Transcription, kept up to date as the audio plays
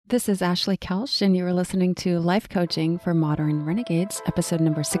This is Ashley Kelsch, and you are listening to Life Coaching for Modern Renegades, episode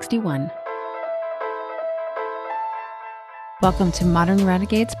number 61. Welcome to Modern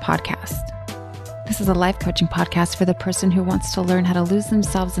Renegades podcast. This is a life coaching podcast for the person who wants to learn how to lose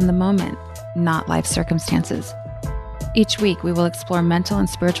themselves in the moment, not life circumstances. Each week, we will explore mental and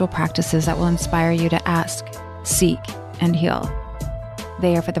spiritual practices that will inspire you to ask, seek, and heal.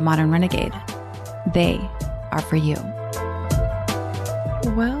 They are for the modern renegade. They are for you.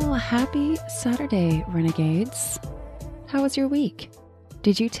 Well, happy Saturday, renegades. How was your week?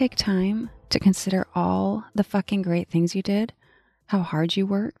 Did you take time to consider all the fucking great things you did? How hard you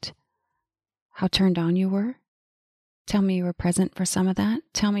worked? How turned on you were? Tell me you were present for some of that.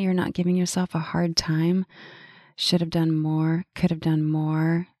 Tell me you're not giving yourself a hard time. Should have done more, could have done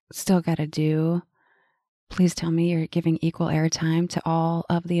more, still got to do. Please tell me you're giving equal airtime to all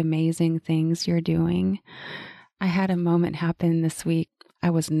of the amazing things you're doing. I had a moment happen this week. I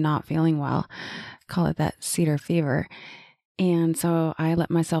was not feeling well. Call it that cedar fever. And so I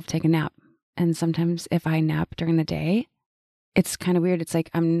let myself take a nap. And sometimes if I nap during the day, it's kind of weird. It's like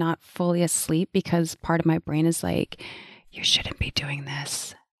I'm not fully asleep because part of my brain is like, you shouldn't be doing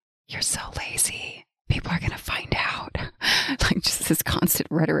this. You're so lazy. People are going to find out. Like just this constant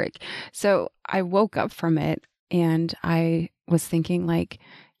rhetoric. So I woke up from it and I was thinking like,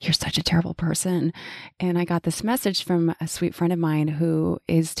 you're such a terrible person. And I got this message from a sweet friend of mine who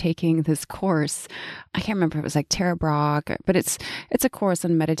is taking this course. I can't remember if it was like Tara Brach, but it's a course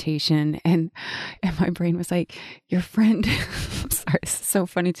on meditation. And my brain was like, your friend, I'm sorry, this is so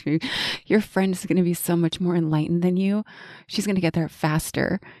funny to me. Your friend is going to be so much more enlightened than you. She's going to get there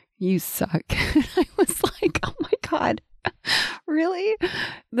faster. You suck. I was like, oh my God. Really?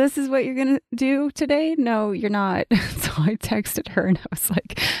 This is what you're going to do today? No, you're not. So I texted her and I was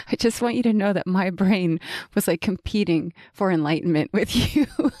like, I just want you to know that my brain was like competing for enlightenment with you.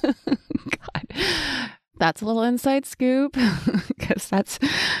 God, that's a little inside scoop because that's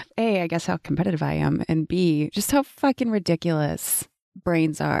A, I guess how competitive I am, and B, just how fucking ridiculous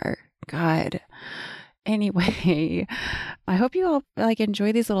brains are. God. Anyway, I hope you all like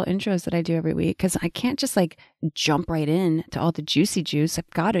enjoy these little intros that I do every week because I can't just like jump right in to all the juicy juice. I've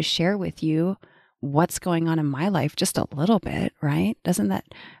got to share with you what's going on in my life just a little bit, right? Doesn't that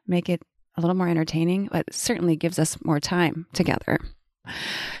make it a little more entertaining? But it certainly gives us more time together.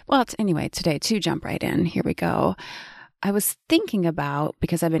 Well, anyway, today to jump right in, here we go. I was thinking about,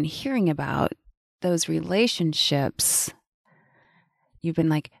 because I've been hearing about those relationships, you've been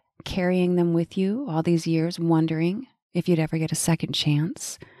like carrying them with you all these years, wondering if you'd ever get a second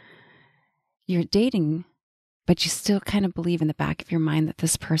chance. You're dating, but you still kind of believe in the back of your mind that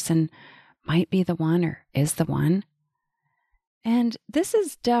this person might be the one or is the one. And this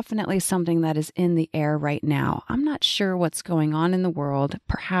is definitely something that is in the air right now. I'm not sure what's going on in the world.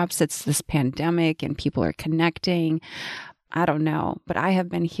 Perhaps it's this pandemic and people are connecting. I don't know, but I have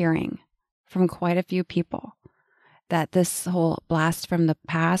been hearing from quite a few people that this whole blast from the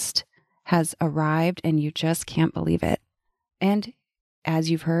past has arrived and you just can't believe it. And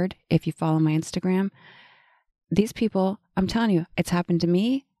as you've heard, if you follow my Instagram, these people, I'm telling you, it's happened to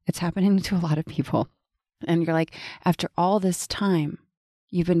me. It's happening to a lot of people. And you're like, after all this time,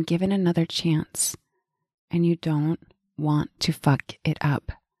 you've been given another chance and you don't want to fuck it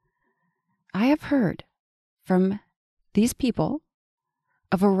up. I have heard from these people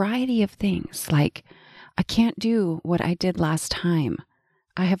a variety of things like, I can't do what I did last time.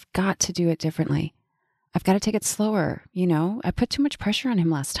 I have got to do it differently. I've got to take it slower. You know, I put too much pressure on him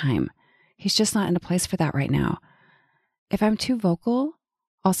last time. He's just not in a place for that right now. If I'm too vocal,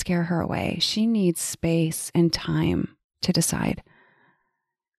 I'll scare her away. She needs space and time to decide.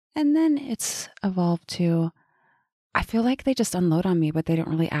 And then it's evolved to, I feel like they just unload on me, but they don't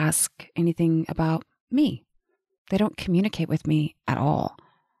really ask anything about me. They don't communicate with me at all.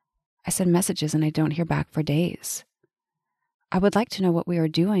 I send messages and I don't hear back for days. I would like to know what we are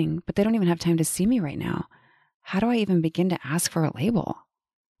doing, but they don't even have time to see me right now. How do I even begin to ask for a label?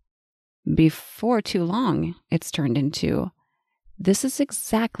 Before too long, it's turned into, this is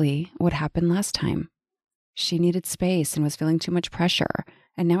exactly what happened last time. She needed space and was feeling too much pressure,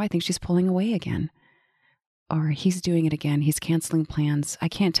 and now I think she's pulling away again. Or he's doing it again. He's canceling plans. I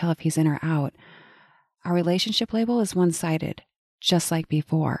can't tell if he's in or out. Our relationship label is one-sided, just like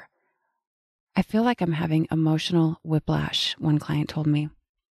before. I feel like I'm having emotional whiplash, one client told me.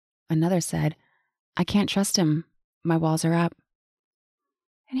 Another said, I can't trust him. My walls are up.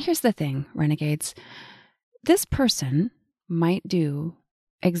 And here's the thing, renegades. This person might do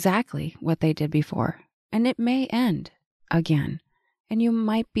exactly what they did before, and it may end again. And you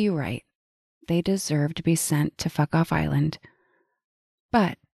might be right. They deserve to be sent to fuck off island.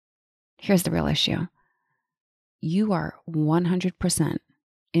 But Here's the real issue. You are 100%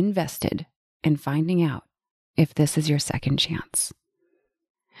 invested in finding out if this is your second chance.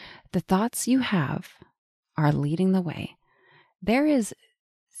 The thoughts you have are leading the way. There is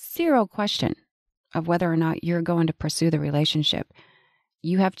zero question of whether or not you're going to pursue the relationship.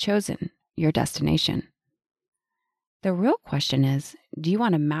 You have chosen your destination. The real question is, do you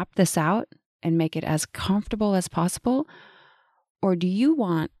want to map this out and make it as comfortable as possible? Or do you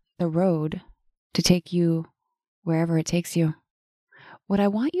want the road to take you wherever it takes you? What I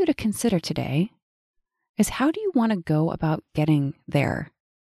want you to consider today is, how do you want to go about getting there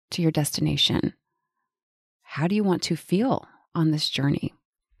to your destination? How do you want to feel on this journey?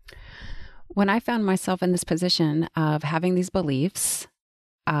 When I found myself in this position of having these beliefs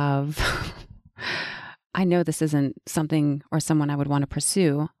of, I know this isn't something or someone I would want to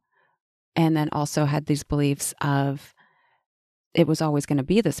pursue, and then also had these beliefs of it was always going to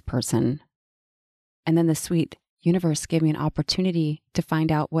be this person, and then the sweet universe gave me an opportunity to find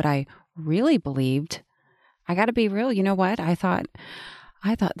out what I really believed. I got to be real. You know what? I thought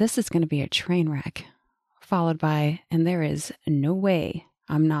this is going to be a train wreck, followed by, and there is no way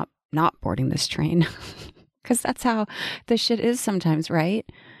I'm not boarding this train. Because that's how this shit is sometimes, right?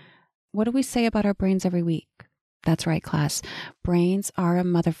 What do we say about our brains every week? That's right, class. Brains are a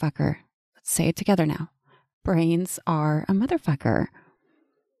motherfucker. Let's say it together now. Brains are a motherfucker.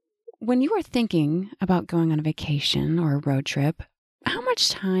 When you are thinking about going on a vacation or a road trip, how much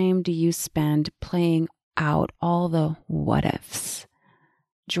time do you spend playing out all the what ifs,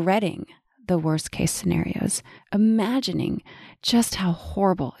 dreading the worst case scenarios, imagining just how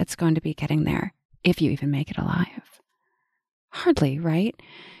horrible it's going to be getting there, if you even make it alive? Hardly, right?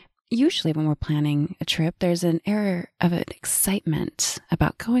 Usually when we're planning a trip, there's an air of an excitement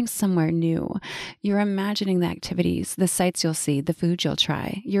about going somewhere new. You're imagining the activities, the sights you'll see, the food you'll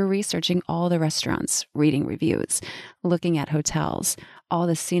try. You're researching all the restaurants, reading reviews, looking at hotels, all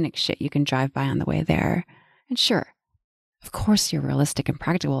the scenic shit you can drive by on the way there. And sure, of course you're realistic and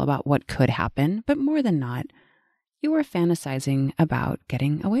practical about what could happen, but more than not, you are fantasizing about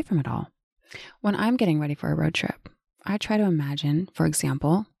getting away from it all. When I'm getting ready for a road trip, I try to imagine, for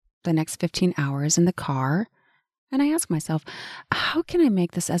example, the next 15 hours in the car, and I ask myself, how can I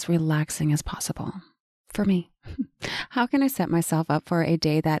make this as relaxing as possible for me? How can I set myself up for a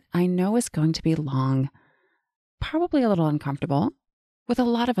day that I know is going to be long, probably a little uncomfortable, with a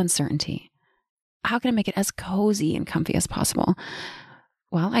lot of uncertainty? How can I make it as cozy and comfy as possible?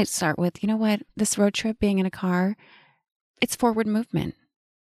 Well, I'd start with, you know what, this road trip being in a car, it's forward movement.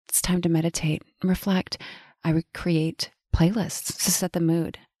 It's time to meditate and reflect. I create playlists to set the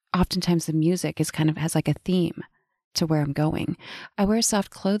mood. Oftentimes the music has like a theme to where I'm going. I wear soft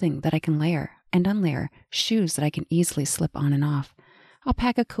clothing that I can layer and unlayer, shoes that I can easily slip on and off. I'll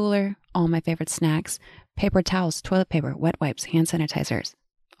pack a cooler, all my favorite snacks, paper towels, toilet paper, wet wipes, hand sanitizers,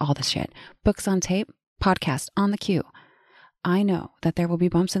 all this shit. Books on tape, podcast on the queue. I know that there will be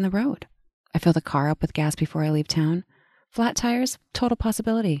bumps in the road. I fill the car up with gas before I leave town. Flat tires, total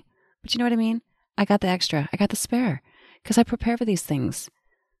possibility. But you know what I mean? I got the extra. I got the spare. Because I prepare for these things.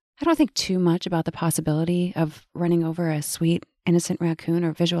 I don't think too much about the possibility of running over a sweet, innocent raccoon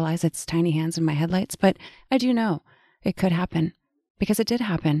or visualize its tiny hands in my headlights, but I do know it could happen, because it did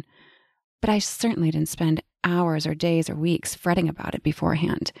happen. But I certainly didn't spend hours or days or weeks fretting about it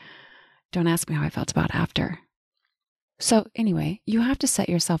beforehand. Don't ask me how I felt about after. So anyway, you have to set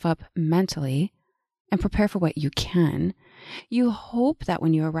yourself up mentally and prepare for what you can. You hope that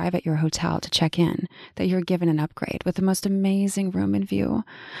when you arrive at your hotel to check in, that you're given an upgrade with the most amazing room and view.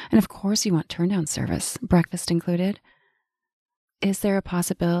 And of course you want turn-down service, breakfast included. Is there a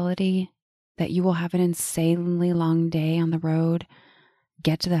possibility that you will have an insanely long day on the road,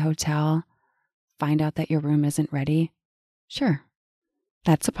 get to the hotel, find out that your room isn't ready? Sure,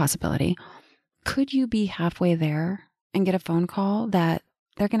 that's a possibility. Could you be halfway there and get a phone call that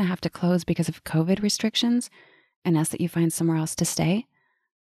they're going to have to close because of COVID restrictions and ask that you find somewhere else to stay?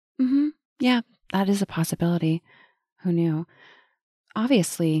 Yeah, that is a possibility. Who knew?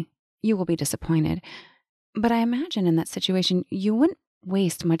 Obviously, you will be disappointed. But I imagine in that situation, you wouldn't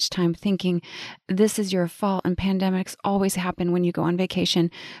waste much time thinking this is your fault and pandemics always happen when you go on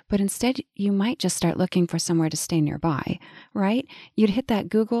vacation. But instead, you might just start looking for somewhere to stay nearby, right? You'd hit that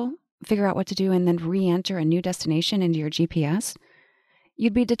Google, figure out what to do, and then re-enter a new destination into your GPS.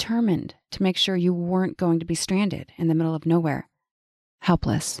 You'd be determined to make sure you weren't going to be stranded in the middle of nowhere,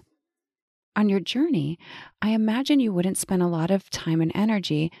 helpless. On your journey, I imagine you wouldn't spend a lot of time and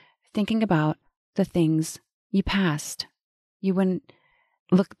energy thinking about the things you passed. You wouldn't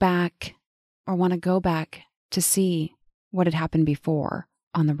look back or want to go back to see what had happened before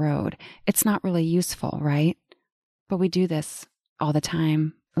on the road. It's not really useful, right? But we do this all the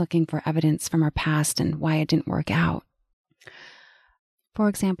time, looking for evidence from our past and why it didn't work out. For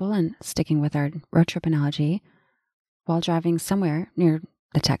example, and sticking with our road trip analogy, while driving somewhere near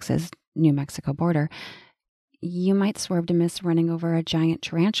the Texas-New Mexico border, you might swerve to miss running over a giant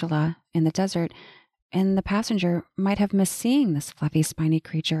tarantula in the desert, and the passenger might have missed seeing this fluffy, spiny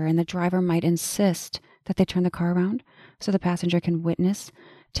creature, and the driver might insist that they turn the car around so the passenger can witness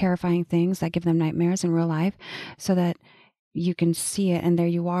terrifying things that give them nightmares in real life, so that you can see it, and there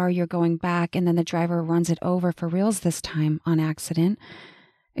you are, you're going back, and then the driver runs it over for reals this time on accident.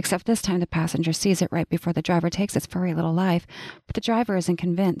 Except this time the passenger sees it right before the driver takes its furry little life, but the driver isn't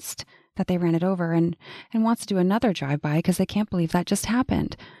convinced that they ran it over and wants to do another drive-by because they can't believe that just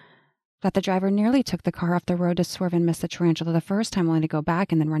happened. That the driver nearly took the car off the road to swerve and miss the tarantula the first time, only to go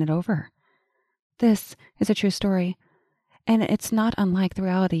back and then run it over. This is a true story, and it's not unlike the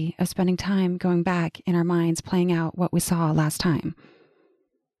reality of spending time going back in our minds playing out what we saw last time.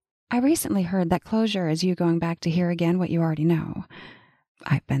 I recently heard that closure is you going back to hear again what you already know.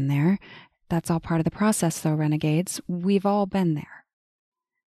 I've been there. That's all part of the process, though, renegades. We've all been there.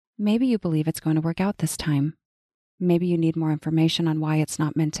 Maybe you believe it's going to work out this time. Maybe you need more information on why it's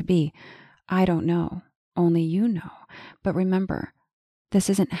not meant to be. I don't know. Only you know. But remember, this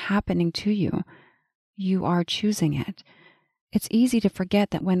isn't happening to you. You are choosing it. It's easy to forget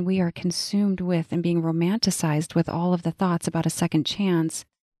that when we are consumed with and being romanticized with all of the thoughts about a second chance,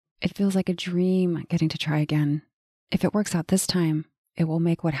 it feels like a dream getting to try again. If it works out this time, it will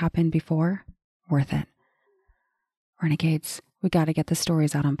make what happened before worth it. Renegades, we got to get the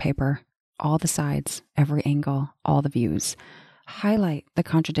stories out on paper. All the sides, every angle, all the views. Highlight the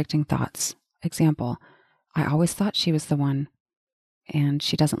contradicting thoughts. Example, I always thought she was the one, and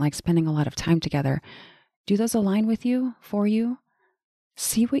she doesn't like spending a lot of time together. Do those align with you, for you?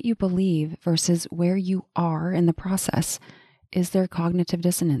 See what you believe versus where you are in the process. Is there cognitive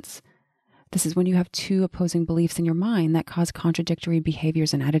dissonance? This is when you have two opposing beliefs in your mind that cause contradictory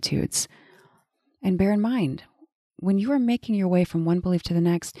behaviors and attitudes. And bear in mind, when you are making your way from one belief to the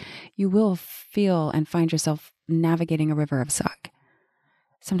next, you will feel and find yourself navigating a river of suck.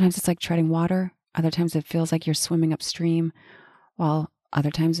 Sometimes it's like treading water. Other times it feels like you're swimming upstream, while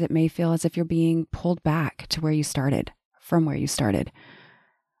other times it may feel as if you're being pulled back to where you started, from where you started.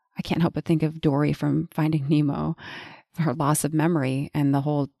 I can't help but think of Dory from Finding Nemo, her loss of memory and the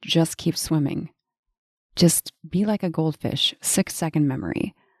whole just keep swimming. Just be like a goldfish, 6-second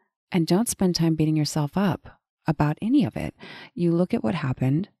memory. And don't spend time beating yourself up about any of it. You look at what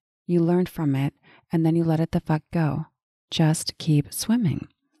happened, you learned from it, and then you let it the fuck go. Just keep swimming.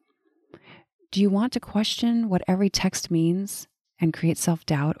 Do you want to question what every text means and create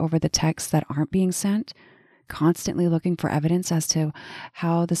self-doubt over the texts that aren't being sent? Constantly looking for evidence as to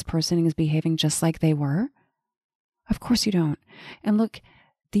how this person is behaving just like they were? Of course you don't. And look,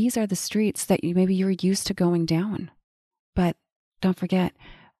 these are the streets that maybe you're used to going down. But don't forget,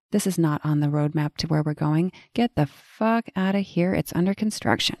 this is not on the roadmap to where we're going. Get the fuck out of here. It's under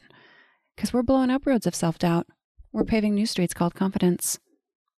construction. Because we're blowing up roads of self-doubt. We're paving new streets called confidence.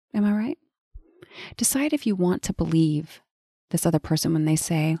 Am I right? Decide if you want to believe this other person when they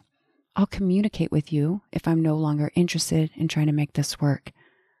say, I'll communicate with you if I'm no longer interested in trying to make this work.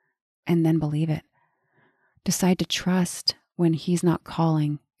 And then believe it. Decide to trust when he's not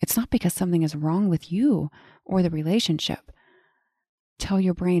calling. It's not because something is wrong with you or the relationship. Tell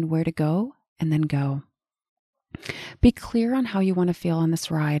your brain where to go and then go. Be clear on how you want to feel on this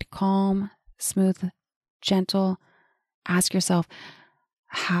ride. Calm, smooth, gentle. Ask yourself,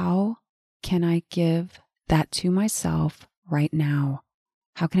 how can I give that to myself right now?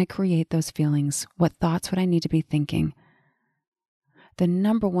 How can I create those feelings? What thoughts would I need to be thinking? The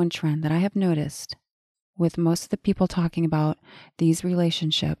number one trend that I have noticed with most of the people talking about these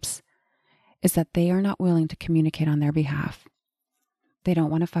relationships is that they are not willing to communicate on their behalf. They don't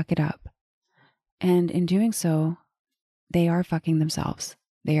want to fuck it up. And in doing so, they are fucking themselves.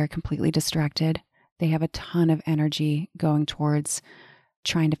 They are completely distracted. They have a ton of energy going towards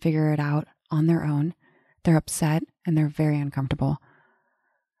trying to figure it out on their own. They're upset and they're very uncomfortable.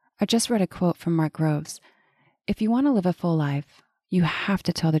 I just read a quote from Mark Groves. If you want to live a full life, you have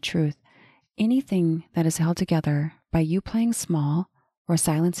to tell the truth. Anything that is held together by you playing small or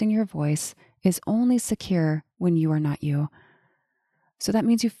silencing your voice is only secure when you are not you. So that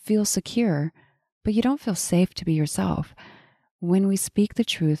means you feel secure, but you don't feel safe to be yourself. When we speak the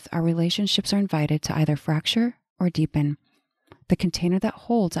truth, our relationships are invited to either fracture or deepen. The container that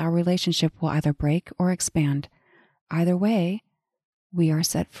holds our relationship will either break or expand. Either way, we are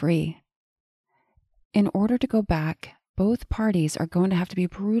set free. In order to go back Both parties are going to have to be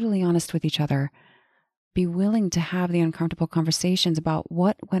brutally honest with each other. Be willing to have the uncomfortable conversations about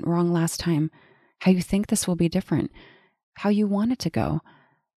what went wrong last time, how you think this will be different, how you want it to go.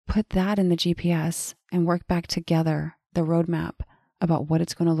 Put that in the GPS and work back together the roadmap about what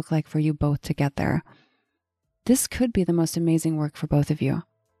it's going to look like for you both to get there. This could be the most amazing work for both of you,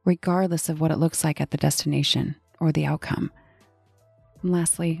 regardless of what it looks like at the destination or the outcome. And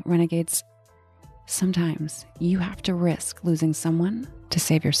lastly, renegades, sometimes you have to risk losing someone to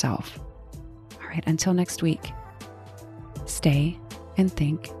save yourself. All right, until next week, stay and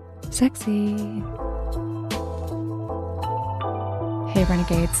think sexy. Hey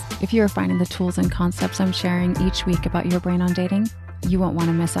Renegades, if you are finding the tools and concepts I'm sharing each week about your brain on dating, you won't want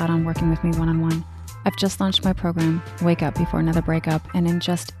to miss out on working with me one-on-one. I've just launched my program, Wake Up Before Another Breakup, and in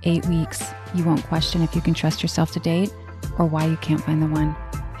just 8 weeks, you won't question if you can trust yourself to date or why you can't find the one.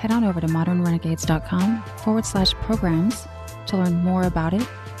 Head on over to modernrenegades.com/programs to learn more about it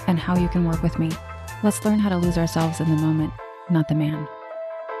and how you can work with me. Let's learn how to lose ourselves in the moment, not the man.